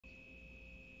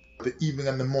The evening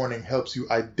and the morning helps you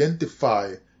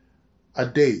identify a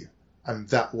day, and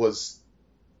that was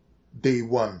day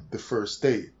one, the first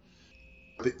day.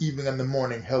 The evening and the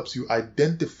morning helps you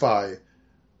identify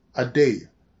a day,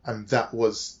 and that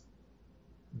was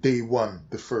day one,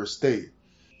 the first day.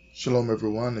 Shalom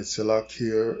everyone, it's Yalak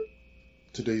here.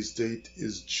 Today's date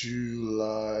is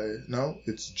June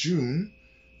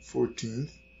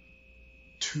 14th,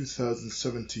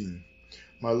 2017.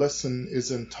 My lesson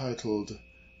is entitled,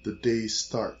 The Day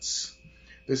Starts.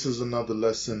 This is another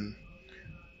lesson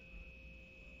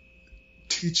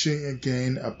teaching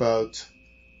again about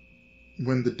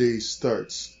when the day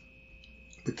starts,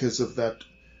 because of that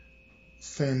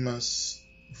famous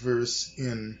verse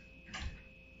in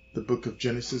the book of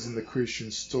Genesis in the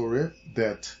creation story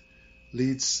that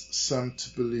leads some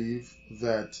to believe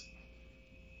that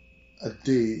a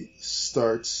day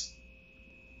starts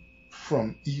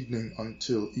from evening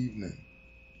until evening.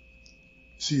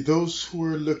 See, those who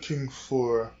are looking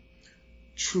for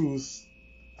truth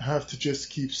have to just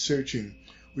keep searching.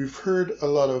 We've heard a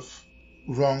lot of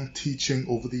wrong teaching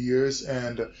over the years,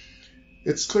 and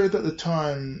it's clear that the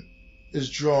time is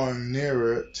drawing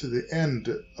nearer to the end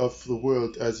of the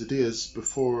world as it is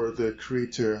before the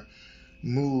Creator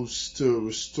moves to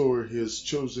restore His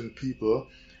chosen people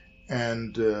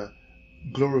and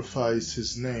glorifies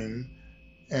His name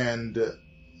and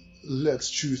lets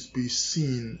truth be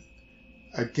seen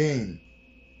again.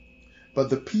 But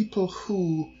the people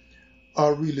who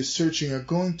are really searching are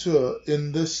going to,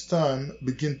 in this time,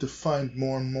 begin to find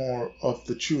more and more of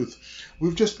the truth.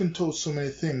 We've just been told so many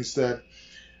things that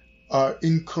are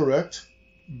incorrect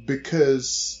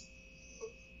because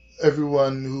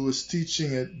everyone who was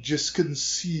teaching it just couldn't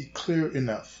see clear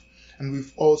enough. And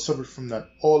we've all suffered from that,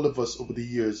 all of us over the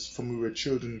years, from we were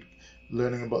children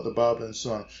learning about the Bible and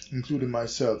so on, including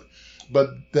myself.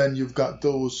 But then you've got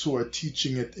those who are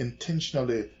teaching it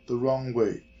intentionally the wrong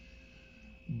way.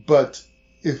 But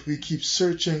if we keep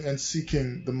searching and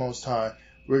seeking the Most High,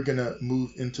 we're going to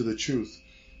move into the truth.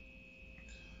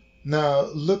 Now,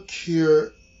 look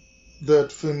here,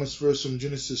 that famous verse from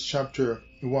Genesis chapter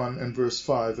 1 and verse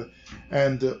 5.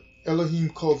 And Elohim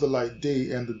called the light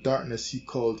day, and the darkness He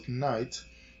called night.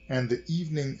 And the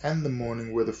evening and the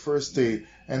morning were the first day.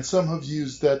 And some have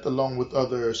used that along with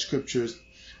other scriptures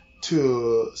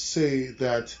to say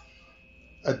that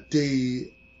a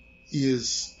day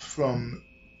is from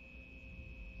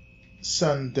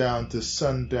sundown to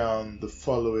sundown the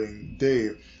following day.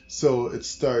 So it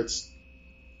starts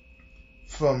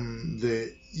from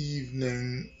the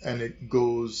evening and it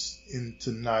goes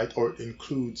into night, or it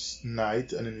includes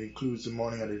night and it includes the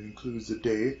morning and it includes the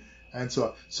day, and so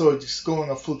on. So it's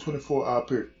going a full 24-hour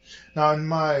period. Now, in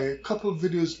my couple of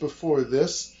videos before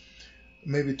this,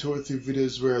 maybe 2 or 3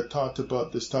 videos where I talked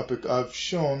about this topic, I've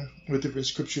shown with different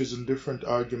scriptures and different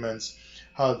arguments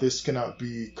how this cannot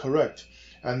be correct,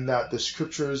 and that the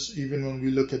scriptures, even when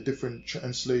we look at different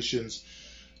translations,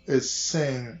 is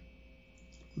saying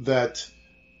that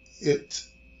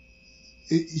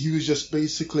he was just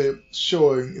basically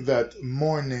showing that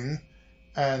morning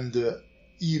and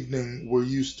evening were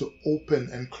used to open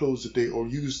and close the day, or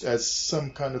used as some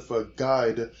kind of a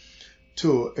guide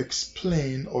to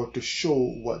explain or to show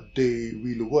what day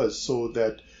really was, so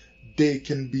that day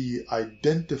can be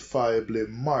identifiably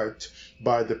marked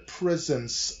by the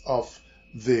presence of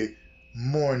the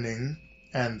morning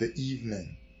and the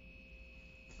evening.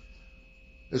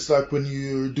 It's like when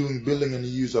you're doing building and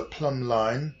you use a plumb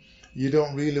line. You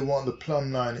don't really want the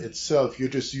plumb line itself. You're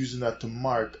just using that to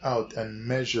mark out and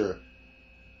measure.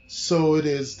 So it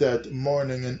is that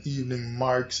morning and evening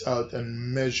marks out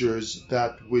and measures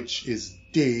that which is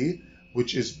day,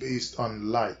 which is based on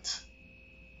light.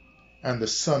 And the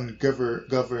sun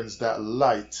governs that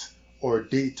light or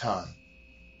daytime.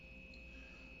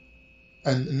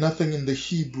 And nothing in the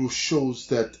Hebrew shows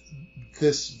that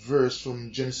this verse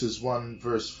from Genesis 1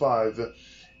 verse 5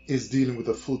 is dealing with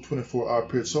a full 24-hour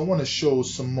period. So I want to show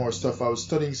some more stuff. I was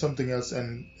studying something else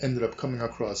and ended up coming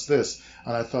across this,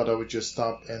 and I thought I would just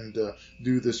stop and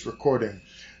do this recording.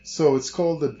 So it's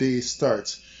called The Day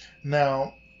Starts.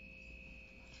 Now,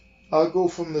 I'll go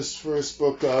from this first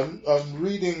book. I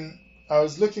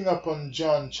was looking up on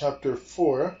John chapter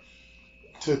 4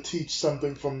 to teach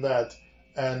something from that.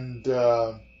 And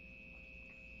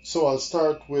so I'll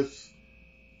start with,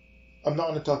 I'm not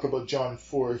going to talk about John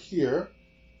 4 here,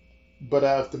 but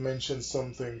I have to mention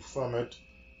something from it,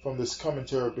 from this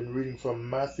commentary I've been reading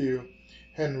from Matthew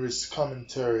Henry's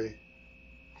commentary.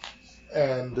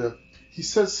 And he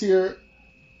says here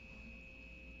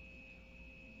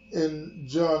in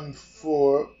John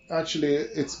 4, actually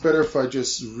it's better if I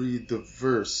just read the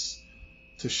verse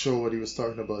to show what he was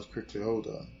talking about quickly. Hold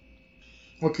on.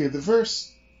 Okay, the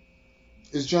verse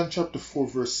is John chapter 4,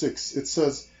 verse 6. It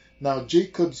says, "Now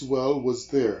Jacob's well was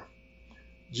there.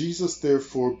 Jesus,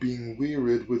 therefore, being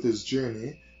wearied with his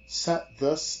journey, sat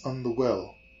thus on the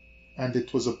well, and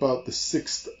it was about the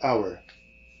 6th hour."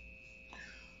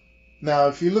 Now,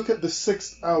 if you look at the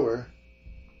 6th hour,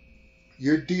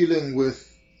 you're dealing with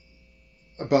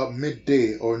about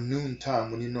midday or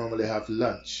noontime when you normally have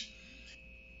lunch.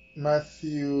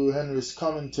 Matthew Henry's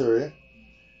commentary,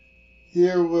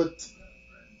 hear what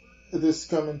this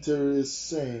commentary is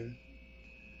saying.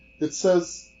 It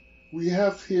says, "We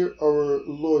have here our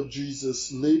Lord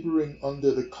Jesus laboring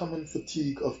under the common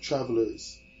fatigue of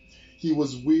travelers. He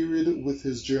was wearied with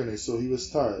his journey," so he was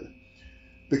tired,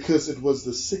 "because it was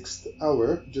the 6th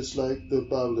hour," just like the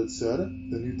Bible had said,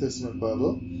 the New Testament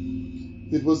Bible.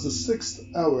 "It was the 6th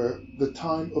hour, the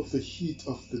time of the heat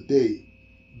of the day.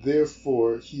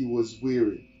 Therefore he was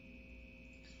weary."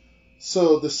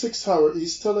 So the 6th hour,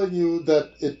 he's telling you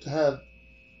that it had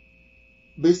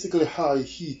basically high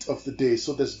heat of the day.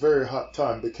 So that's very hot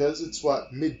time because it's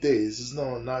what? Midday. This is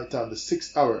no nighttime, the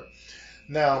 6th hour.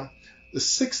 Now, the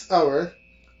 6th hour,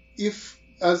 if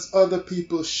as other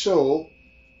people show,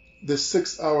 the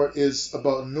 6th hour is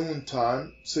about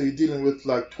noontime, so you're dealing with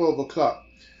like 12 o'clock.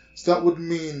 So that would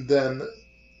mean then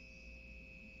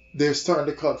they're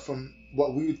starting to cut from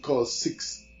what we would call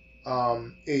 6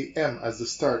 a.m. as the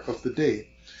start of the day.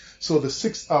 So the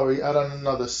 6th hour, you add on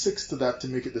another 6 to that to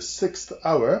make it the 6th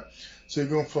hour. So you're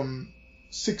going from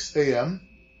 6 a.m.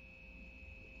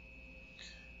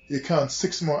 You count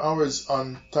 6 more hours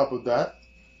on top of that.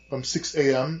 From 6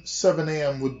 a.m., 7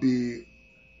 a.m. would be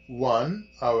 1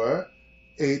 hour,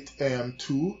 8 a.m.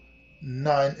 2,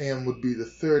 9 a.m. would be the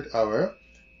 3rd hour,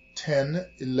 10,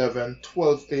 11,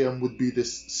 12 a.m. would be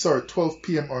 12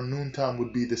 p.m. or noontime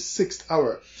would be the 6th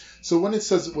hour. So when it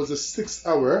says it was the 6th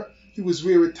hour, he was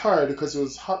very tired because it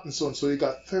was hot and so on, so he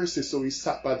got thirsty, so he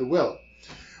sat by the well.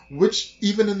 Which,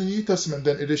 even in the New Testament,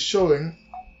 then it is showing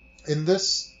in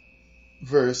this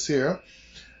verse here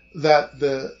that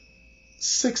the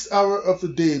 6th hour of the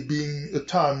day being a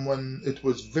time when it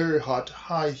was very hot,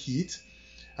 high heat,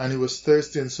 and he was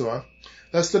thirsty and so on,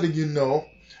 that's letting you know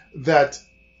that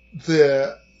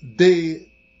the day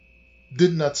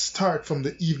did not start from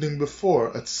the evening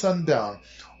before at sundown,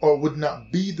 or would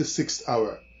not be the 6th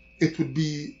hour. It would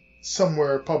be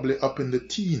somewhere probably up in the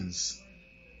teens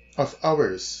of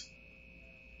hours.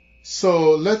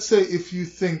 So let's say if you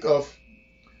think of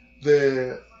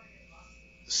the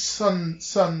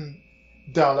sundown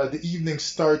at the evening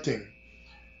starting,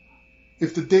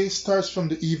 if the day starts from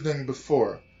the evening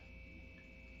before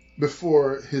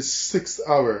his 6th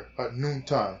hour at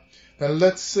noontime, then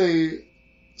let's say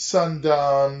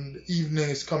sundown, evening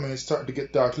is coming, it's starting to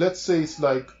get dark. Let's say it's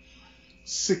like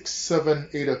 6, 7,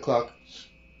 8 o'clock.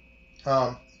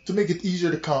 To make it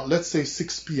easier to count, let's say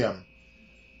 6 p.m.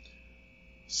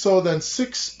 So then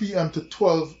 6 p.m. to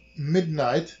 12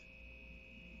 midnight,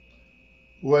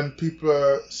 when people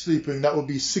are sleeping, that would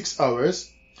be 6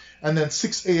 hours. And then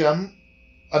 6 a.m.,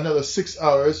 another 6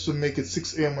 hours to make it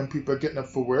 6 a.m. when people are getting up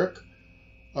for work,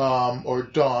 or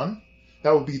dawn.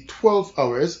 That would be 12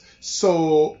 hours.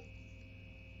 So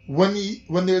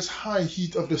when there's high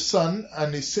heat of the sun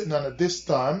and he's sitting on at this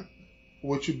time,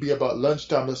 which would be about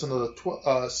lunchtime, that's another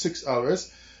 6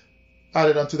 hours.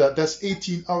 Added onto that, that's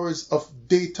 18 hours of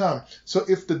daytime. So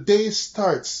if the day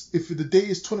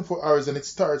is 24 hours and it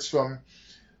starts from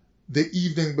the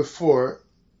evening before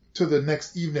to the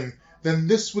next evening, then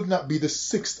this would not be the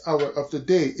 6th hour of the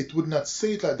day. It would not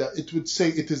say it like that. It would say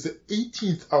it is the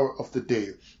 18th hour of the day,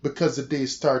 because the day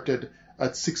started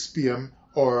at 6 p.m.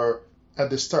 or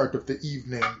at the start of the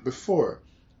evening before.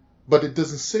 But it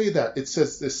doesn't say that. It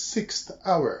says the 6th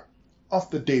hour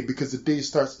of the day, because the day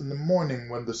starts in the morning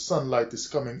when the sunlight is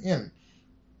coming in.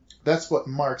 That's what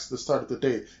marks the start of the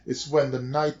day. It's when the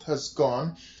night has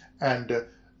gone and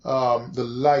the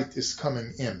light is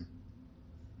coming in.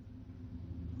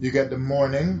 You get the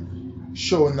morning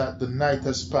showing that the night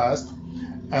has passed,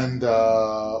 and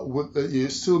you're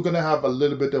still going to have a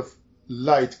little bit of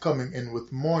light coming in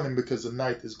with morning because the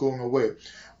night is going away.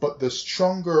 But the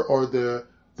stronger or the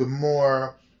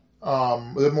more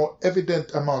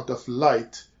evident amount of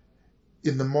light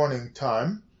in the morning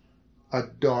time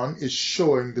at dawn is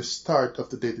showing the start of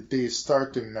the day. The day is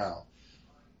starting now.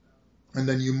 And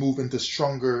then you move into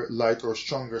stronger light or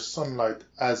stronger sunlight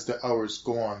as the hours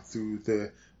go on through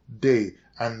the day,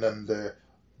 and then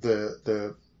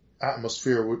the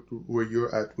atmosphere where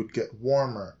you're at would get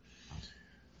warmer.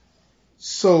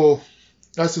 So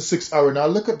that's the 6th hour. Now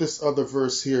look at this other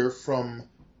verse here from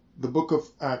the book of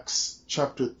Acts,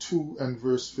 chapter 2 and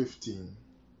verse 15.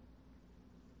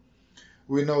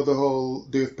 We know the whole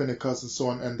day of Pentecost and so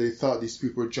on, and they thought these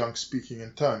people were drunk speaking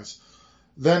in tongues.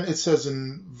 Then it says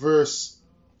in verse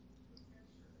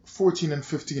 14 and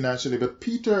 15 actually, but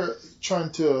Peter,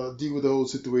 trying to deal with the whole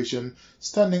situation,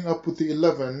 standing up with the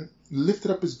 11, lifted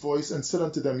up his voice and said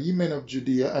unto them, Ye men of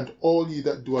Judea, and all ye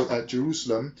that dwell at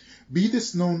Jerusalem, be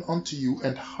this known unto you,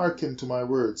 and hearken to my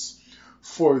words.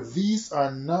 For these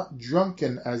are not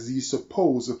drunken as ye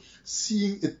suppose,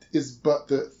 seeing it is but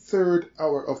the 3rd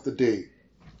hour of the day.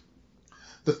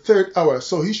 The 3rd hour.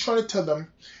 So he's trying to tell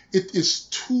them it is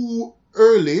too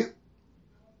early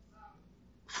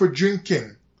for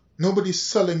drinking. Nobody's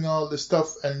selling all the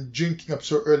stuff and drinking up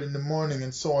so early in the morning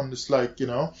and so on. It's like,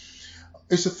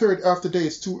 it's the 3rd hour of the day.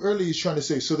 It's too early, he's trying to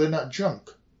say, so they're not drunk.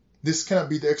 This cannot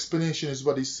be the explanation, is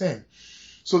what he's saying.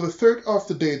 So the 3rd hour of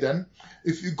the day then,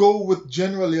 if you go with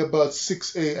generally about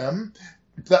 6 a.m.,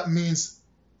 that means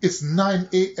it's 9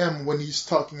 a.m. when he's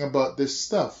talking about this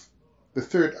stuff. The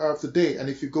 3rd hour of the day. And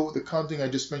if you go with the counting I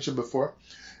just mentioned before,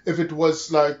 if it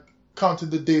was like counting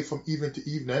the day from evening to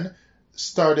evening,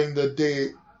 starting the day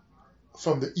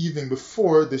from the evening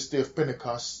before this day of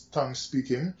Pentecost, tongue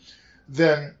speaking,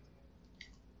 then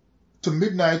to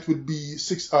midnight would be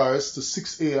 6 hours, to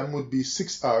 6 a.m. would be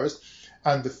 6 hours,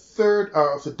 and the 3rd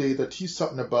hour of the day that he's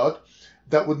talking about,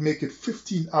 that would make it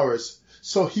 15 hours.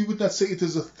 So he would not say it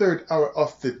is the 3rd hour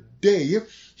of the day,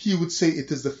 he would say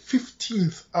it is the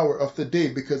 15th hour of the day,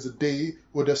 because the day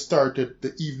would have started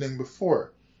the evening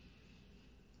before.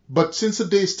 But since the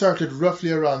day started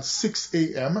roughly around 6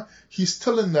 a.m., he's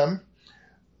telling them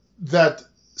that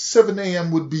 7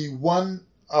 a.m. would be 1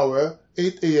 hour,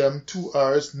 8 a.m. 2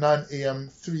 hours, 9 a.m.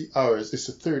 3 hours. It's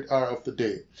the 3rd hour of the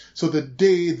day. So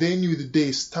they knew the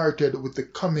day started with the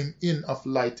coming in of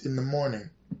light in the morning.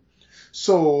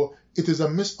 So it is a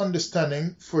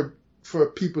misunderstanding for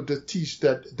people to teach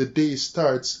that the day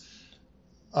starts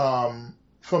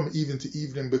from evening to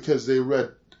evening, because they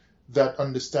read that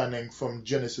understanding from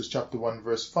Genesis chapter 1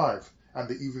 verse 5, and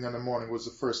the evening and the morning was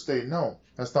the first day. No,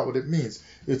 that's not what it means.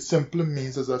 It simply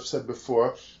means, as I've said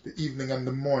before, the evening and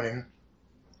the morning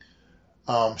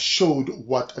showed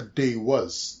what a day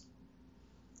was,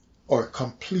 or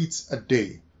completes a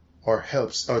day, or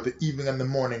helps, or the evening and the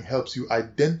morning helps you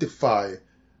identify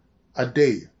a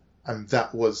day, and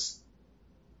that was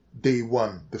day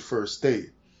 1, the first day.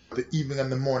 The evening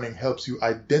and the morning helps you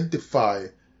identify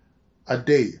a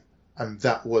day, and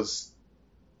that was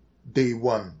day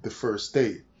 1, the first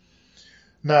day.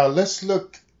 Now let's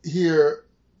look here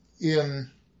in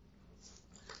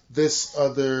this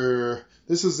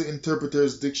is the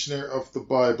Interpreter's Dictionary of the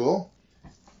Bible,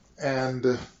 and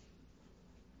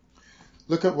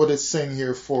look at what it's saying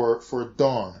here for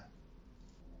dawn.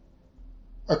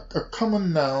 A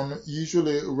common noun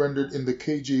usually rendered in the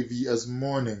KJV as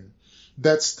morning.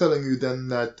 That's telling you then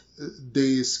that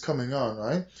day is coming on,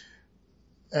 right?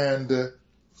 And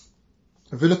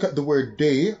if you look at the word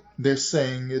day, they're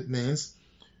saying it means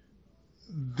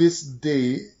this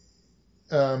day,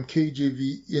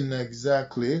 KJV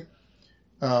inexactly,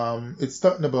 it's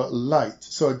talking about light.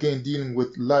 So again, dealing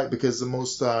with light, because the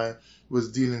Most High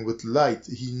was dealing with light.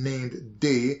 He named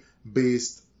day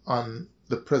based on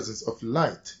the presence of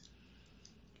light.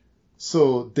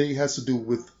 So day has to do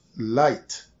with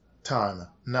light time,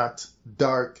 not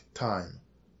dark time,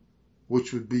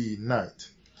 which would be night.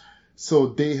 So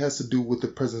day has to do with the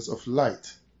presence of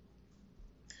light.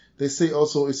 They say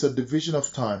also it's a division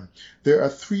of time. There are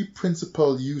 3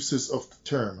 principal uses of the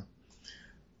term.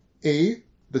 A,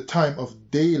 the time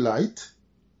of daylight.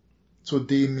 So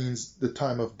day means the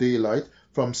time of daylight,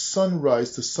 from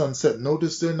sunrise to sunset.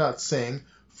 Notice they're not saying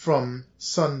from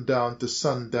sundown to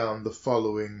sundown the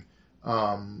following,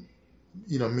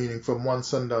 meaning from one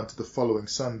sundown to the following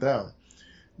sundown,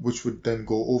 which would then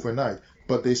go overnight.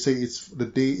 But they say the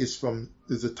day is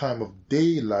the time of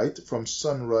daylight, from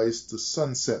sunrise to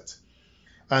sunset.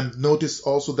 And notice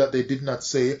also that they did not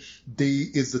say day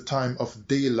is the time of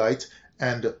daylight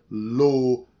and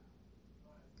low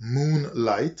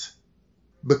moonlight,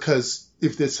 because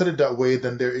if they said it that way,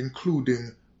 then they're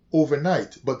including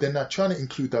overnight. But they're not trying to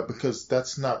include that, because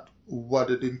that's not what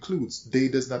it includes. Day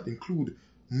does not include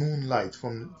moonlight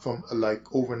from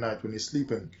like overnight when you're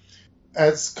sleeping.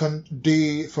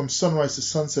 Day from sunrise to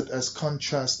sunset as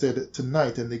contrasted to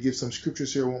night. And they give some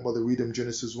scriptures here. I won't bother read them.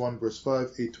 Genesis 1 verse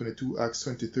 5, 8:22, Acts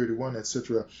 20:31,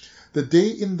 etc. The day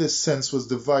in this sense was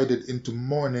divided into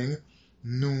morning,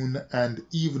 noon, and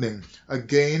evening.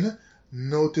 Again,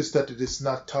 notice that it is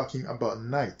not talking about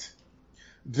night.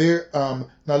 Now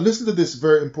listen to this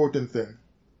very important thing.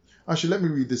 Actually, let me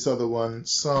read this other one.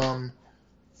 Psalm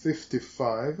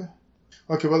 55.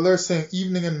 Okay, well, they're saying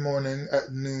evening and morning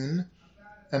at noon,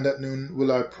 and at noon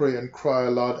will I pray and cry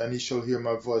aloud, and he shall hear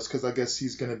my voice. Because I guess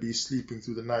he's going to be sleeping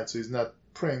through the night, so he's not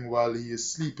praying while he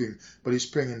is sleeping, but he's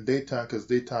praying in daytime, because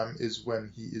daytime is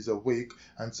when he is awake,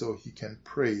 and so he can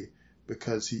pray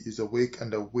because he is awake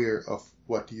and aware of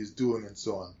what he is doing and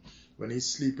so on. When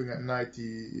he's sleeping at night,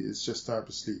 it's just time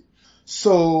to sleep.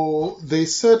 So they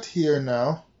said here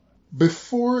now,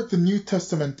 before the New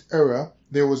Testament era,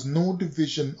 there was no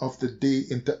division of the day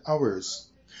into hours.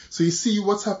 So you see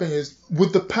what's happening is,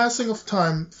 with the passing of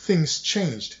time, things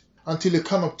changed until you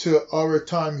come up to our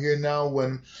time here now,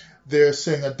 when they're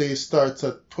saying a day starts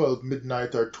at 12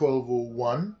 midnight or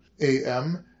 12:01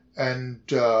 a.m. and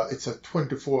it's a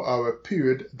 24-hour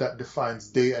period that defines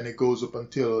day, and it goes up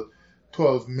until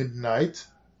 12 midnight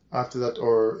after that,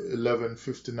 or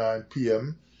 11:59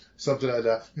 p.m. something like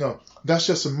that. No, that's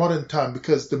just a modern time,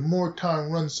 because the more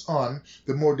time runs on,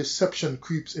 the more deception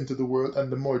creeps into the world,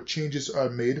 and the more changes are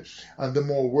made, and the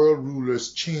more world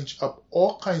rulers change up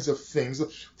all kinds of things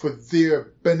for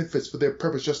their benefits, for their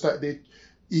purpose, just like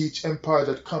each empire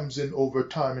that comes in over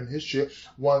time in history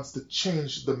wants to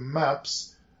change the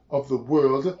maps of the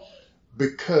world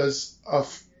because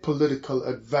of political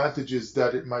advantages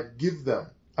that it might give them.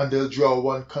 And they'll draw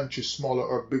one country smaller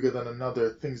or bigger than another,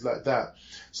 things like that.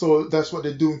 So that's what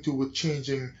they're doing too, with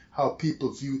changing how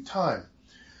people view time.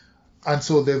 And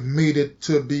so they've made it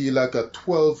to be like a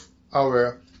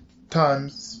 12-hour time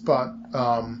spot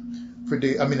for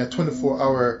day. I mean, a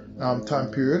 24-hour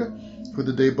time period for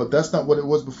the day, but that's not what it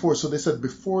was before. So they said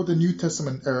before the New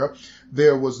Testament era,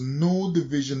 there was no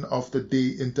division of the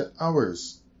day into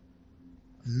hours.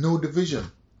 No division.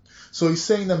 So he's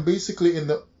saying that basically in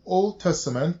the Old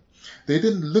Testament, they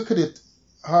didn't look at it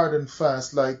hard and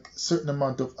fast like certain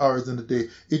amount of hours in the day.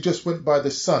 It just went by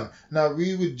the sun. Now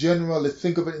we would generally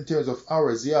think of it in terms of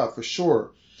hours, yeah, for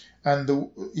sure. And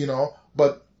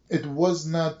but it was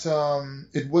not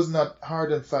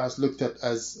hard and fast looked at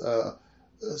as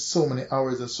so many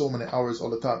hours and so many hours all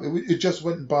the time. It just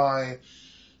went by.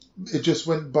 It just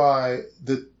went by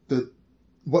the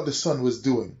what the sun was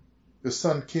doing. The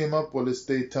sun came up, well, it's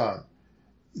daytime.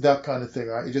 That kind of thing,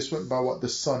 right? It just went by what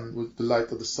the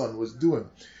light of the sun was doing.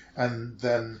 And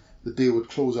then the day would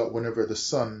close out whenever the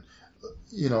sun,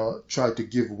 tried to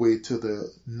give way to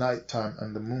the nighttime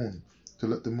and the moon, to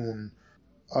let the moon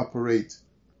operate.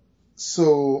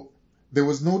 So there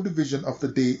was no division of the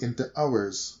day into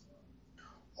hours,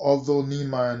 although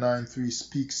Nehemiah 9:3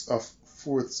 speaks of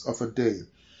fourths of a day.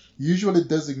 Usually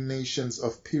designations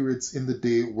of periods in the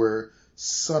day were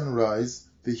sunrise,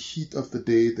 the heat of the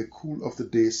day, the cool of the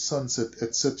day, sunset,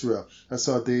 etc. That's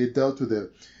how they dealt with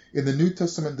it. In the New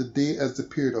Testament, the day as the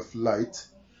period of light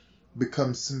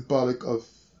becomes symbolic of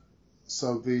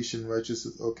salvation,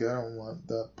 righteousness. Okay, I don't want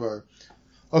that part.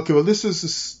 Okay, well, this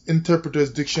is the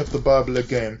Interpreter's Dictionary of the Bible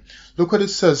again. Look what it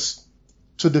says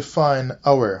to define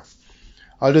hour.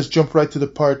 I'll just jump right to the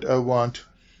part I want.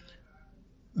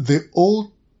 The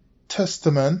Old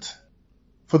Testament,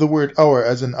 for the word hour,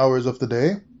 as in hours of the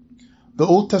day, the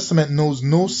Old Testament knows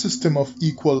no system of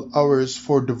equal hours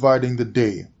for dividing the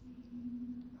day.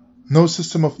 No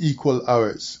system of equal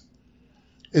hours.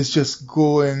 It's just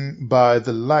going by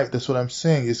the light. That's what I'm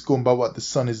saying. It's going by what the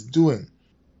sun is doing.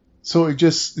 So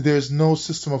there's no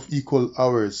system of equal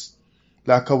hours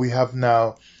like how we have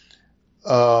now,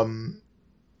 hard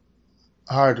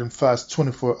and fast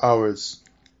 24 hours.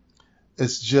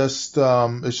 It's just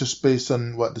based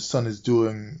on what the sun is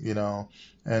doing,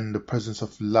 and the presence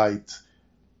of light.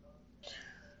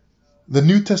 The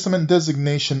New Testament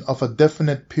designation of a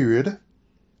definite period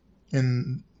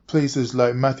in places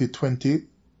like Matthew 20,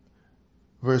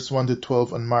 verse 1 to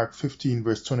 12, and Mark 15,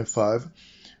 verse 25.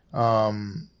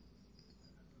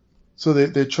 So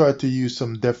they try to use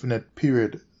some definite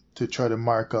period to try to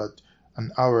mark out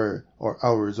an hour or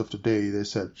hours of the day, they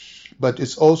said. But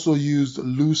it's also used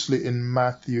loosely in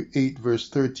Matthew 8, verse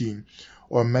 13,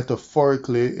 or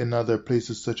metaphorically in other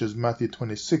places such as Matthew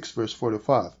 26, verse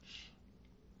 45.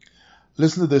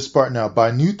 Listen to this part now.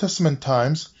 By New Testament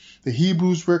times, the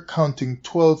Hebrews were counting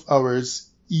 12 hours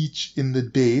each in the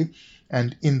day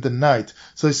and in the night.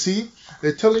 So you see,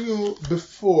 they're telling you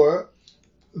before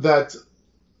that,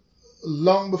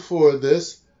 long before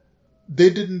this, they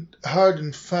didn't hard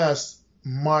and fast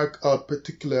mark out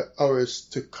particular hours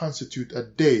to constitute a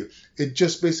day. It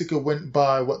just basically went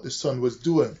by what the sun was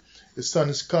doing. The sun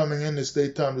is coming in, it's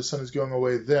daytime, the sun is going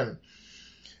away then.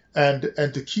 And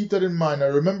to keep that in mind, I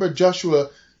remember Joshua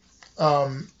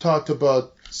talked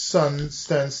about sun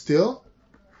stand still,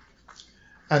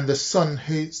 and the sun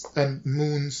hates and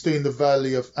moon stay in the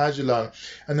valley of Ajalon.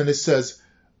 And then it says,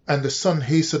 and the sun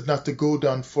hastened not to go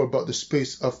down for about the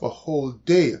space of a whole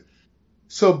day.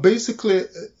 So basically,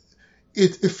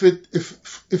 if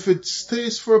it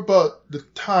stays for about the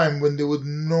time when they would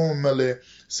normally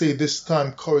say this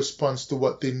time corresponds to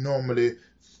what they normally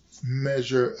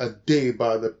measure a day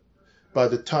by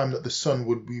the time that the sun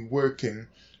would be working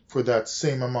for that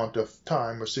same amount of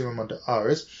time or same amount of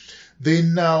hours, they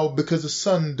now, because the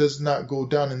sun does not go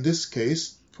down in this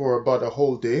case for about a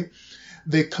whole day,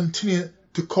 they continue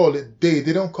to call it day.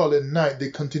 They don't call it night. They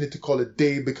continue to call it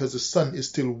day because the sun is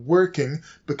still working,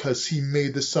 because he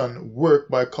made the sun work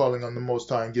by calling on the Most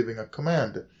High and giving a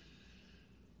command.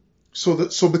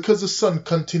 So because the sun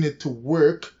continued to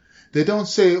work, they don't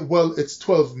say, well, it's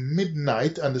 12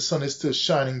 midnight and the sun is still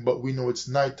shining, but we know it's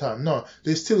nighttime. No,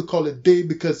 they still call it day,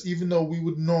 because even though we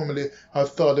would normally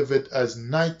have thought of it as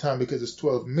nighttime because it's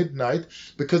 12 midnight,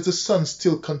 because the sun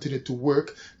still continued to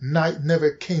work, night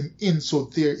never came in, so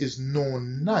there is no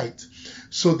night.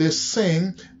 So they're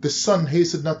saying the sun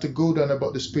hastened not to go down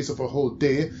about the space of a whole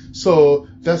day. So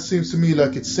that seems to me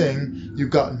like it's saying you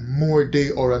got more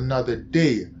day or another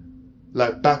day,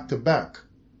 like back to back.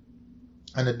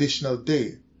 An additional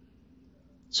day.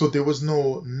 So there was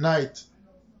no night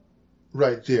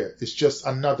right there. It's just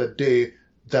another day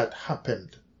that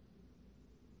happened.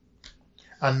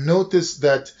 And notice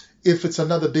that if it's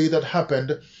another day that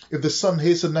happened, if the sun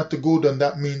hastened not to go down,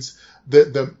 that means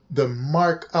the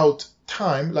mark out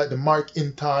time, like the mark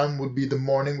in time would be the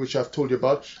morning, which I've told you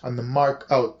about, and the mark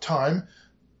out time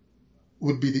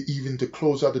would be the evening to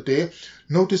close out the day.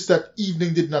 Notice that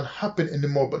evening did not happen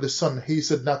anymore, but the sun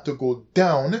hastened not to go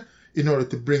down in order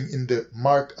to bring in the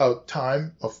mark out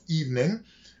time of evening,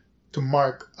 to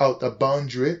mark out a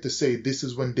boundary, to say this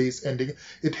is when day's ending.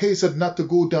 It hastened not to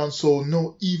go down, so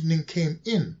no evening came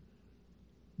in.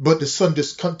 But the sun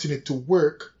just continued to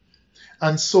work.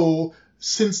 And so,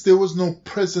 since there was no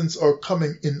presence or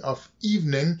coming in of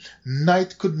evening,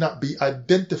 night could not be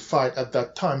identified at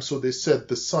that time. So they said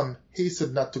the sun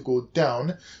hastened not to go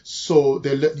down. So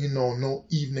they let you know no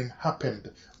evening happened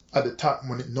at the time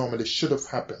when it normally should have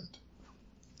happened,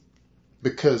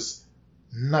 because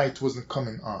night wasn't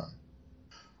coming on.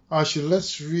 Actually,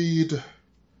 let's read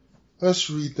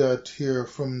that here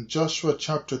from Joshua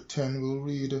chapter 10. We'll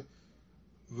read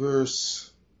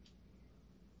verse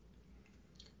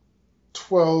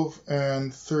 12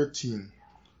 and 13.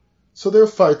 So they're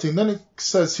fighting. Then it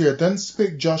says here, then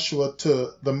spake Joshua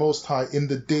to the Most High in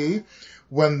the day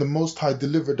when the Most High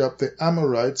delivered up the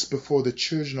Amorites before the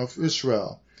children of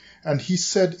Israel. And he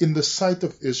said in the sight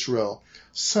of Israel,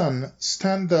 Sun,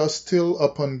 stand thou still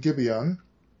upon Gibeon,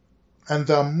 and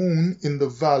thou moon in the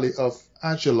valley of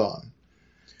Ajalon.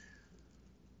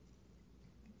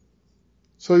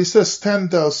 So he says,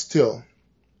 stand thou still.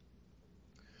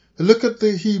 Look at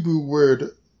the Hebrew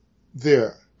word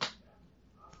there.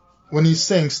 When he's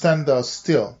saying stand thou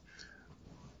still,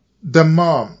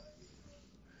 damam,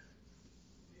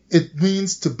 it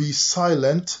means to be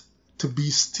silent, to be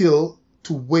still,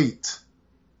 to wait.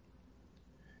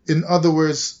 In other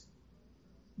words,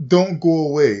 don't go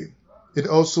away. It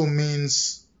also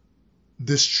means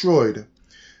destroyed.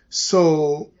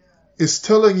 So it's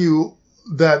telling you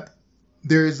that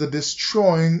there is a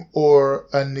destroying or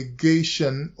a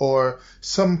negation or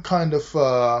some kind of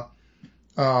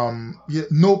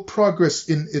no progress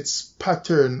in its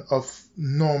pattern of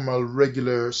normal,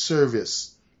 regular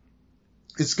service.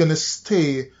 It's going to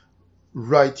stay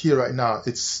right here, right now.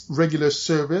 Its regular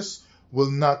service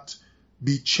will not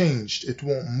be changed. It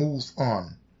won't move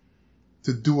on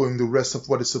to doing the rest of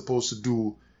what it's supposed to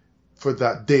do for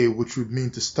that day, which would mean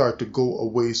to start to go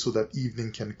away so that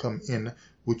evening can come in,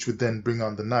 which would then bring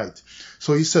on the night.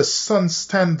 So he says, sun,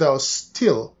 stand thou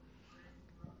still,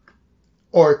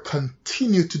 or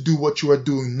continue to do what you are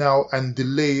doing now and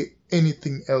delay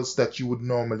anything else that you would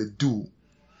normally do.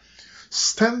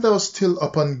 Stand thou still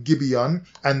upon Gibeon,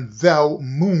 and thou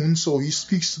moon, so he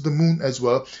speaks to the moon as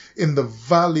well, in the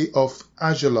valley of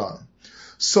Ajalon.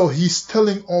 So he's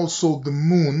telling also the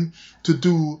moon to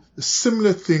do a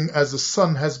similar thing as the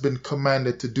sun has been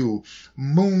commanded to do.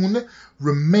 Moon,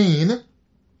 remain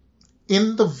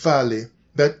in the valley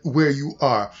that where you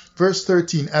are. Verse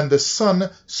 13, and the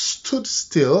sun stood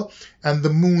still and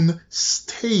the moon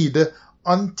stayed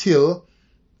until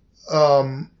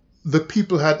the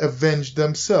people had avenged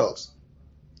themselves.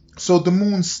 So the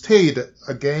moon stayed.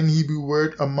 Again, Hebrew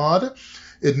word amad.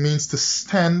 It means to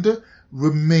stand,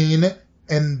 remain,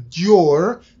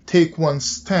 endure, take one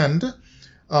stand,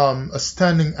 a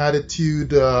standing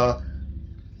attitude.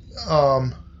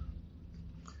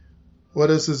 What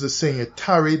else is it saying?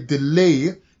 Tarry,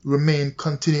 delay, remain,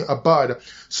 continue, abide.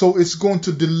 So it's going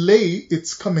to delay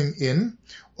its coming in,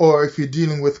 or if you're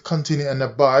dealing with continue and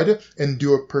abide,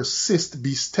 endure, persist,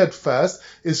 be steadfast,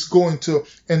 is going to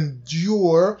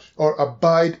endure or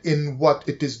abide in what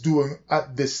it is doing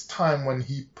at this time when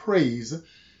he prays,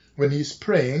 when he's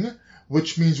praying,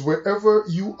 which means wherever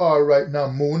you are right now,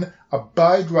 moon,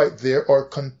 abide right there or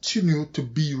continue to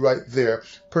be right there.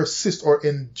 Persist or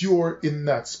endure in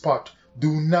that spot.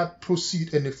 Do not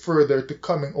proceed any further to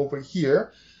coming over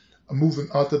here, moving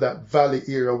out of that valley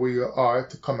area where you are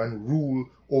to come and rule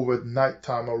over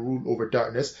nighttime or rule over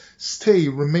darkness. Stay,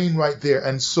 remain right there.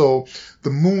 And so the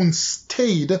moon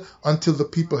stayed until the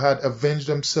people had avenged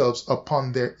themselves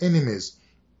upon their enemies.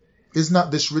 Is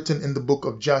not this written in the book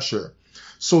of Jasher?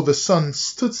 So the sun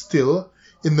stood still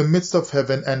in the midst of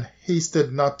heaven and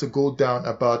hasted not to go down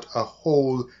about a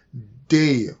whole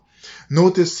day.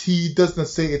 Notice he does not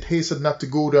say it hasted not to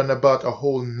go down about a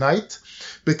whole night,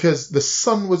 because the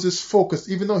sun was his focus.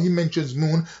 Even though he mentions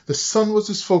moon, the sun was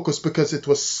his focus because it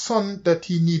was sun that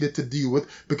he needed to deal with,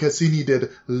 because he needed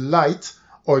light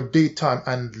or daytime,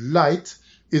 and light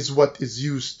is what is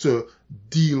used to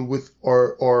deal with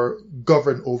or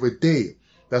govern over day.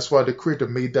 That's why the Creator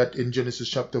made that in Genesis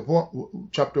chapter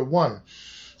 1.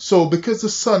 So because the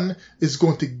sun is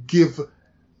going to give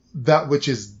that which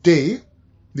is day,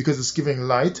 because it's giving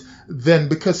light, then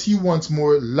because he wants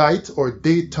more light or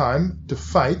daytime to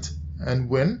fight and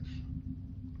win,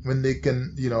 when they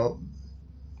can,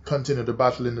 continue the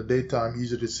battle in the daytime,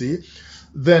 easier to see,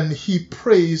 then he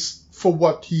prays for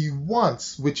what he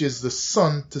wants, which is the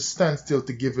sun to stand still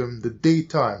to give him the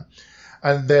daytime.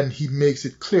 And then he makes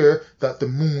it clear that the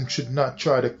moon should not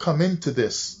try to come into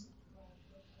this.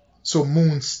 So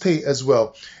moon stay as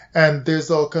well. And there's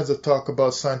all kinds of talk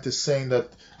about scientists saying that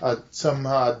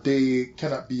somehow day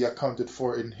cannot be accounted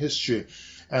for in history.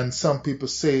 And some people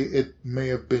say it may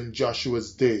have been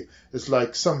Joshua's day. It's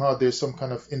like somehow there's some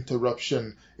kind of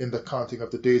interruption in the counting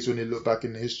of the days when you look back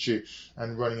in history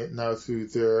and running it now through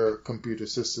their computer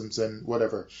systems and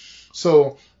whatever.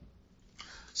 So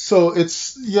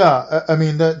it's,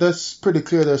 that's pretty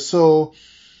clear there. So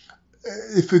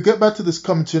if we get back to this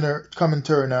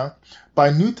commentary now, by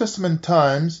New Testament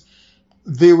times,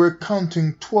 they were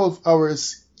counting 12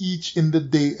 hours each in the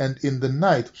day and in the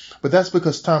night. But that's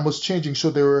because time was changing, so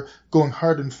they were going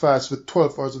hard and fast with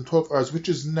 12 hours and 12 hours, which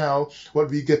is now what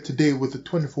we get today with the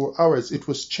 24 hours. It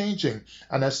was changing,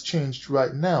 and has changed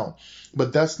right now.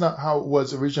 But that's not how it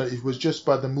was originally. It was just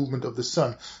by the movement of the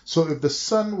sun. So if the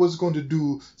sun was going to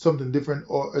do something different,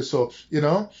 or so,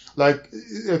 like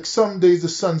some days the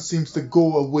sun seems to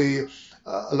go away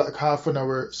like half an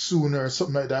hour sooner or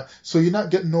something like that. So you're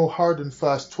not getting no hard and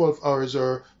fast 12 hours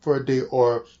or for a day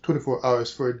or 24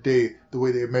 hours for a day the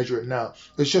way they measure it now.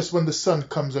 It's just when the sun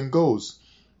comes and goes.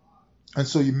 And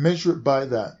so you measure it by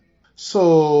that.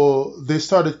 So they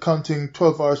started counting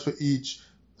 12 hours for each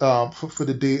for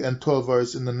the day and 12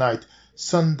 hours in the night.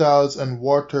 Sundials and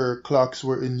water clocks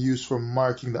were in use for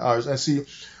marking the hours. And see,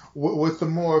 with the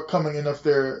more coming in of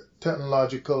their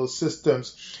technological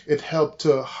systems, it helped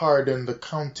to harden the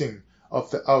counting of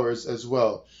the hours as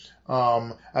well.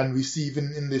 And we see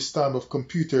even in this time of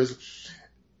computers,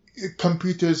 with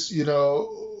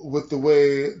the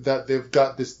way that they've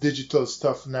got this digital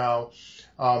stuff now,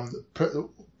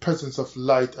 presence of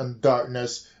light and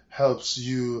darkness helps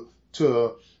you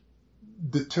to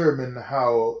determine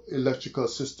how electrical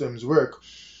systems work.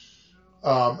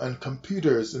 And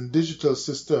computers and digital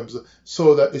systems,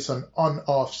 so that it's an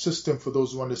on-off system for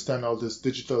those who understand all this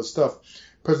digital stuff.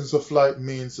 Presence of light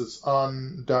means it's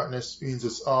on, darkness means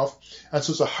it's off, and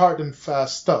so it's a hard and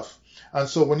fast stuff. And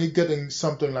so when you're getting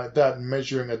something like that,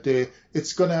 measuring a day,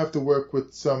 it's going to have to work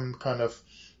with some kind of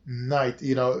night.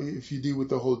 If you deal with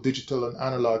the whole digital and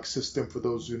analog system, for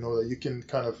those who know that, you can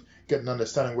kind of get an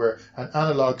understanding where an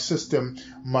analog system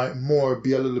might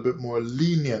be a little bit more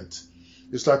lenient.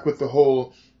 It's like with the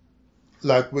whole,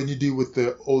 like when you deal with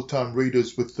the old time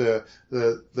radios with the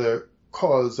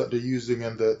coils that they're using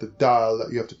and the dial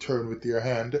that you have to turn with your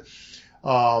hand,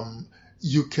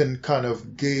 you can kind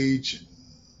of gauge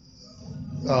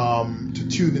to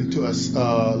tune into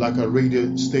like a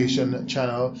radio station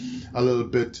channel a little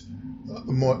bit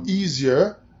more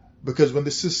easier, because when the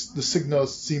signal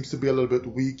seems to be a little bit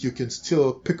weak, you can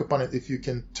still pick up on it if you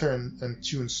can turn and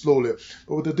tune slowly.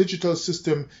 But with the digital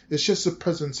system, it's just the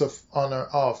presence of on or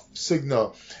off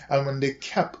signal. And when they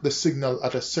cap the signal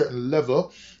at a certain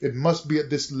level, it must be at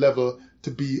this level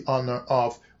to be on or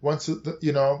off. Once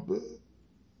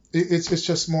it's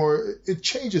just more, it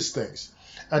changes things.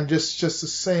 And just the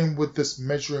same with this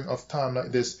measuring of time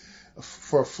like this.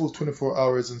 for a full 24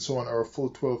 hours and so on, or a full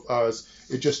 12 hours.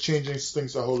 It just changes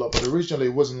things a whole lot. But originally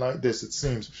it wasn't like this, it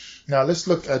seems. Now let's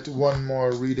look at one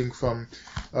more reading from,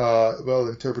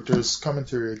 Interpreter's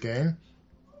Commentary again.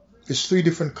 It's 3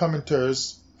 different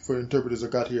commentaries for interpreters I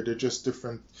got here. They're just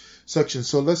different sections.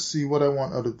 So let's see what I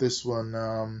want out of this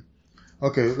one.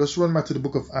 Okay, let's run back to the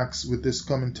book of Acts with this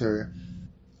commentary.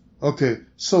 Okay,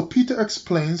 so Peter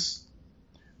explains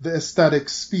the ecstatic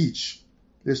speech.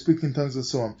 They're speaking in tongues and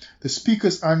so on. The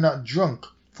speakers are not drunk,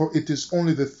 for it is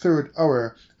only the 3rd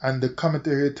hour, and the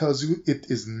commentary tells you it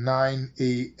is 9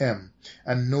 a.m.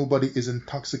 and nobody is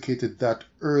intoxicated that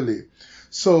early.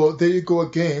 So there you go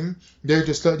again. They're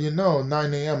just letting you know,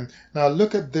 9 a.m. Now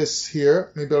look at this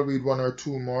here. Maybe I'll read 1 or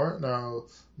 2 more. Now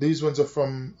these ones are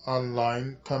from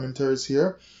online commentaries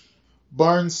here.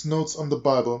 Barnes notes on the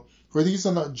Bible, for these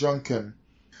are not drunken.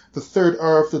 The 3rd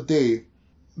hour of the day.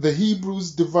 The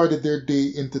Hebrews divided their day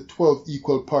into 12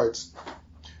 equal parts.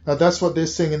 Now that's what they're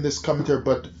saying in this commentary,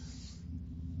 but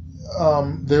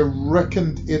they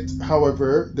reckoned it,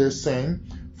 however, they're saying,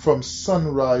 from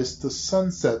sunrise to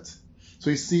sunset. So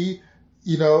you see,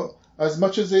 as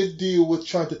much as they deal with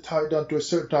trying to tie it down to a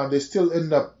certain time, they still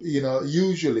end up,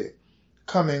 usually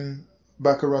coming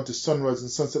back around to sunrise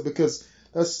and sunset, because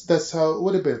that's how it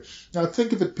would have been. Now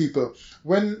think of it, people.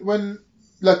 When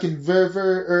like in very,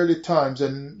 very early times,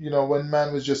 and when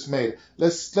man was just made,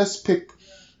 let's pick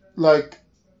like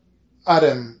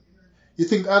Adam. You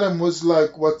think Adam was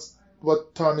like,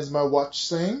 what time is my watch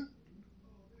saying?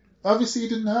 Obviously he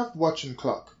didn't have watch and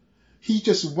clock. He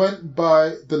just went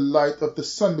by the light of the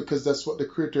sun, because that's what the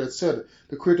Creator had said.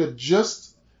 The Creator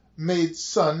just made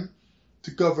sun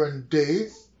to govern day.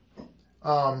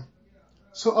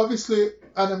 So obviously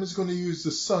Adam is going to use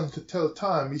the sun to tell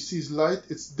time. He sees light,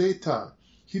 it's daytime.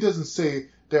 He doesn't say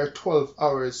there are 12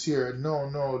 hours here.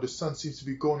 No, the sun seems to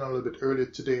be going on a little bit earlier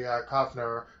today, like half an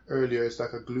hour earlier. It's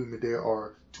like a gloomy day,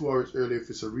 or 2 hours earlier if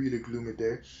it's a really gloomy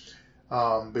day,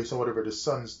 based on whatever the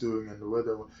sun's doing and the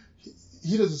weather.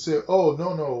 He doesn't say, oh,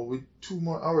 no, with 2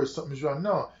 more hours, something's wrong.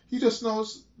 No, he just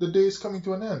knows the day is coming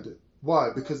to an end.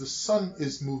 Why? Because the sun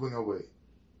is moving away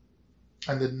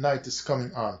and the night is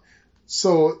coming on.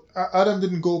 So Adam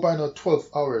didn't go by no 12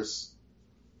 hours.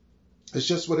 It's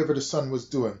just whatever the sun was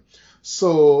doing.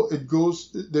 So it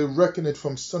goes, they reckon it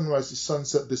from sunrise to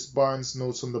sunset, this Barnes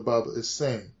notes on the Bible is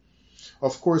saying.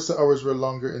 Of course, the hours were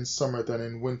longer in summer than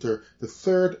in winter. The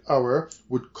 3rd hour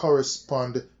would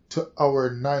correspond to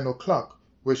hour 9 o'clock,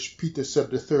 which Peter said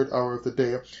the 3rd hour of the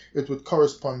day. It would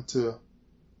correspond to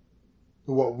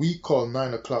what we call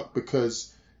 9 o'clock,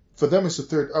 because for them it's the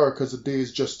 3rd hour, because the day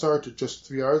is just started just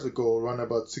 3 hours ago, around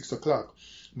about 6 o'clock.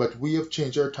 But we have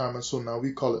changed our time, and so now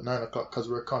we call it 9 o'clock, because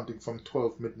we're counting from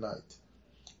 12 midnight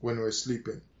when we're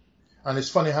sleeping. And it's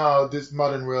funny how this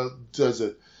modern world does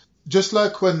it. Just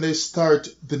like when they start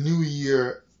the new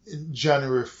year in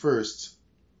January 1st,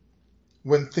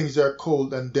 when things are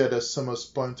cold and dead, as some has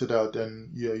pointed out,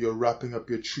 and you're wrapping up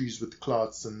your trees with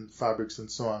cloths and fabrics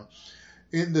and so on.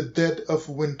 In the dead of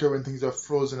winter, when things are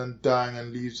frozen and dying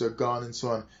and leaves are gone and so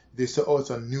on, they say, oh, it's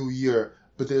a new year.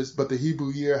 But the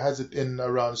Hebrew year has it in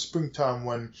around springtime,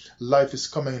 when life is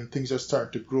coming and things are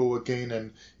starting to grow again,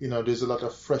 and there's a lot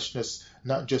of freshness,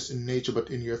 not just in nature but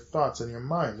in your thoughts and your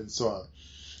mind and so on.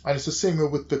 And it's the same way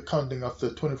with the counting of the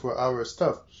 24-hour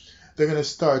stuff. They're going to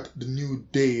start the new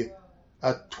day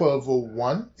at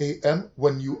 12:01 a.m.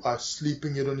 when you are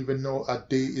sleeping. You don't even know a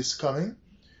day is coming.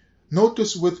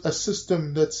 Notice with a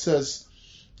system that says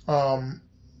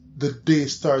the day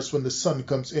starts when the sun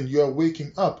comes in, you are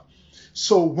waking up.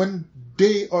 So when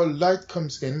day or light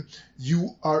comes in, you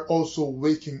are also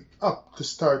waking up to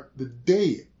start the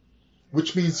day,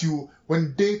 which means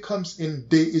when day comes in,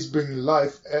 day is bringing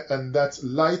life, and that's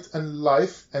light and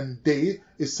life, and day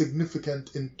is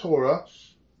significant in Torah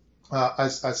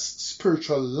as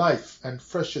spiritual life and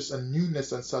freshness and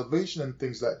newness and salvation and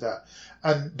things like that.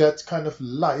 And that kind of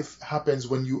life happens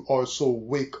when you also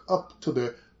wake up to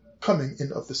the coming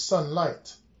in of the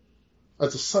sunlight.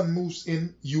 As the sun moves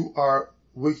in, you are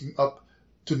waking up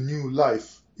to new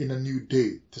life in a new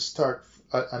day, to start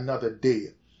another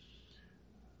day,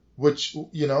 which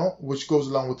goes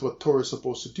along with what Torah is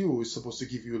supposed to do. It's supposed to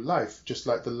give you life, just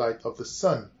like the light of the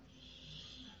sun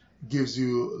gives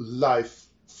you life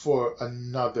for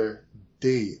another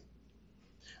day.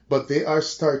 But they are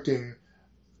starting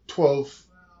 12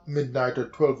 midnight or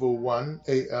 12:01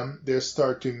 a.m. They're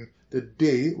starting the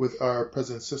day with our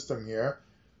present system here.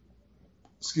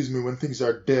 When things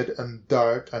are dead and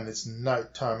dark and it's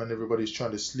nighttime and everybody's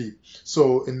trying to sleep.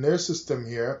 So in their system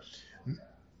here,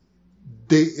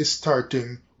 day is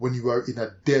starting when you are in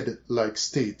a dead-like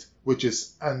state, which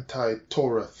is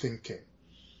anti-Torah thinking.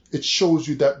 It shows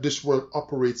you that this world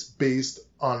operates based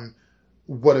on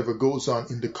whatever goes on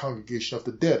in the congregation of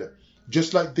the dead.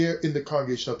 Just like they're in the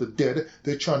congregation of the dead,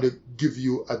 they're trying to give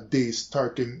you a day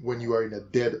starting when you are in a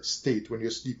dead state, when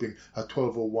you're sleeping at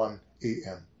 12:01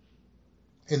 a.m.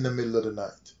 in the middle of the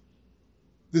night.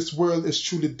 This world is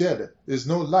truly dead. There's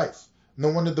no life. No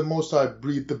wonder the Most High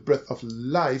breathed the breath of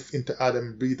life into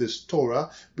Adam, breathed his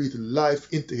Torah, breathed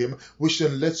life into him, which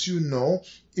then lets you know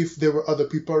if there were other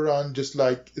people around, just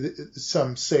like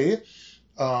some say,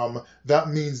 that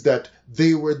means that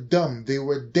they were dumb, they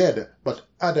were dead, but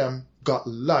Adam got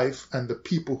life, and the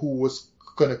people who was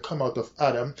going to come out of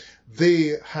Adam,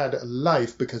 they had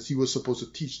life because he was supposed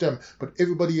to teach them, but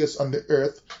everybody else on the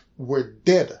earth were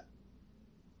dead.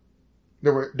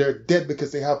 They're dead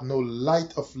because they have no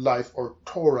light of life or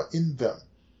Torah in them.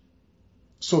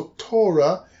 So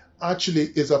Torah actually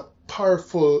is a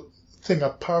powerful thing, a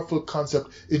powerful concept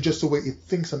in just the way it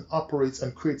thinks and operates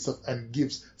and creates stuff and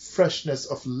gives freshness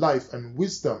of life and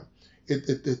wisdom.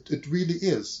 It really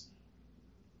is.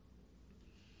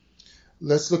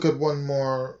 Let's look at one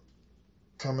more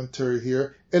commentary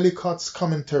here. Ellicott's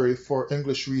commentary for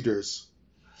English readers.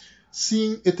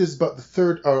 Seeing it is but the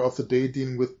third hour of the day,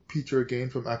 dealing with Peter again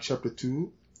from Acts chapter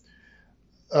 2,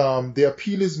 the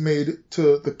appeal is made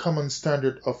to the common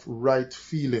standard of right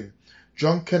feeling.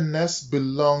 Drunkenness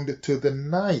belonged to the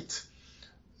night.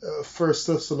 1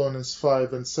 Thessalonians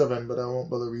 5 and 7, but I won't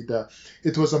bother read that.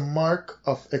 It was a mark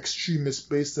of extremist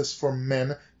baseness for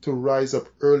men to rise up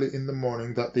early in the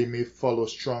morning that they may follow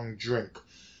strong drink.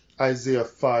 Isaiah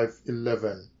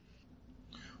 5:11.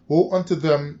 Woe unto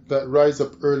them that rise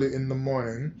up early in the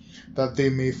morning, that they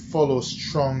may follow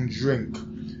strong drink,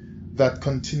 that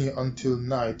continue until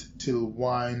night, till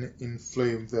wine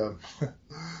inflame them.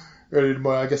 Early in the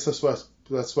morning, I guess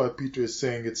that's why Peter is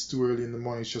saying it's too early in the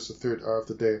morning, it's just the third hour of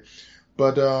the day.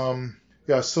 But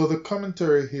so the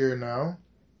commentary here now,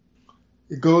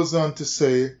 it goes on to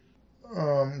say,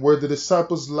 were the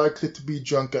disciples likely to be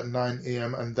drunk at 9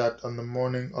 a.m. and that on the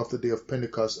morning of the day of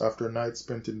Pentecost, after a night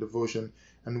spent in devotion,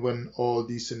 and when all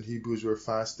decent Hebrews were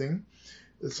fasting?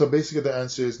 So basically the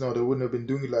answer is no, they wouldn't have been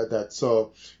doing it like that.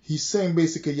 So he's saying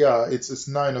basically, yeah, it's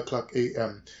 9 o'clock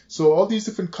a.m. So all these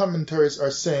different commentaries are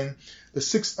saying the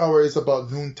 6th hour is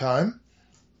about noontime,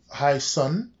 high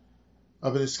sun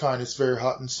of this kind, it's very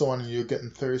hot and so on, and you're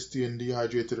getting thirsty and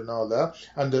dehydrated and all that.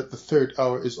 And the 3rd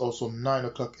hour is also 9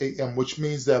 o'clock a.m., which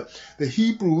means that the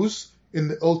Hebrews in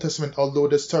the Old Testament, although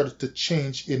they started to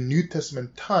change in New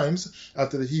Testament times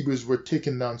after the Hebrews were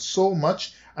taken down so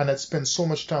much and had spent so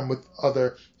much time with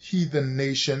other heathen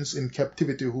nations in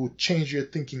captivity who changed their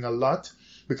thinking a lot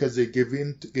because they gave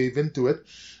into it.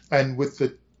 And with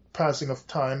the passing of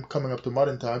time, coming up to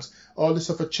modern times, all this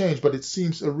stuff had changed. But it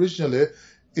seems originally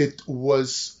it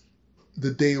was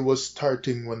the day was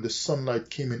starting when the sunlight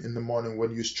came in the morning,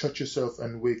 when you stretch yourself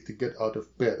and wake to get out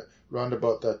of bed, round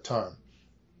about that time.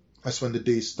 That's when the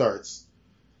day starts.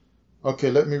 Okay,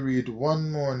 let me read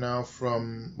one more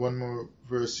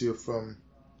verse here from,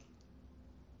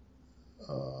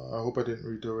 I hope I didn't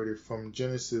read already, from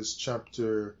Genesis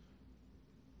chapter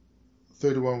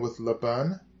 31 with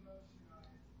Laban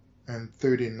and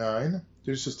 39.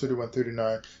 Genesis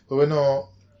 31:39. But we know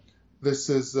this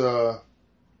is a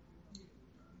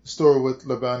story with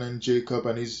Laban and Jacob,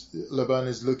 and Laban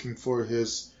is looking for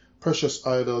his precious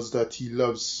idols that he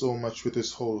loves so much with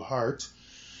his whole heart,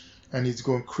 and he's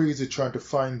going crazy trying to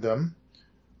find them,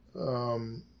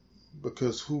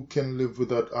 because who can live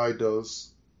without idols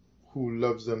who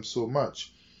loves them so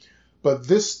much? But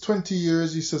this 20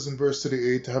 years, he says in verse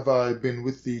 38, have I been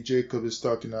with thee, Jacob is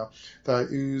talking now, thy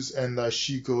ewes and thy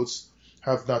she-goats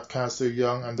have not cast their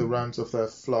young, and the rams of thy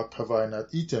flock have I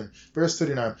not eaten. Verse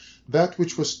 39, that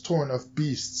which was torn of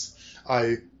beasts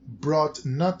I brought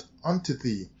not unto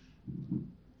thee,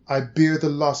 I bear the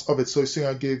loss of it. So he's saying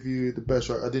I gave you the best,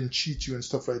 right? I didn't cheat you and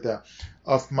stuff like that.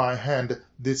 Of my hand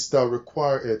didst thou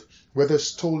require it, whether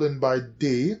stolen by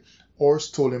day or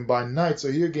stolen by night. So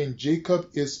here again, Jacob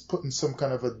is putting some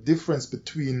kind of a difference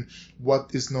between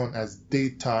what is known as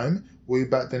daytime, way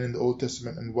back then in the Old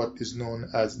Testament, and what is known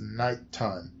as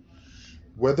nighttime.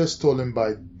 Whether stolen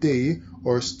by day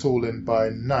or stolen by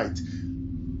night.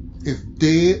 If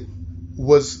day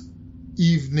was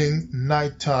evening,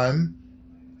 nighttime,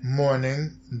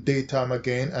 morning, daytime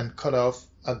again, and cut off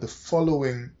at the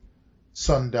following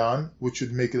sundown, which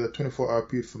would make it a 24-hour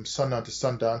period from sundown to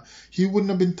sundown, he wouldn't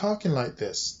have been talking like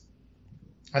this.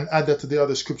 And add that to the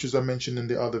other scriptures I mentioned in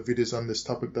the other videos on this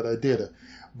topic that I did.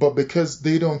 But because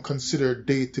they don't consider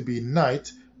day to be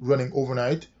night, running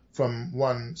overnight from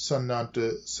one sundown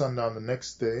to sundown the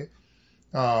next day,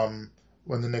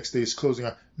 when the next day is closing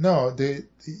out. No,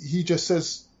 he just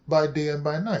says by day and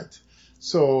by night.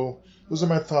 So those are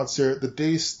my thoughts here. The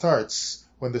day starts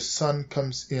when the sun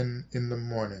comes in the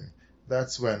morning.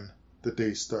 That's when the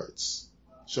day starts.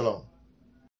 Shalom.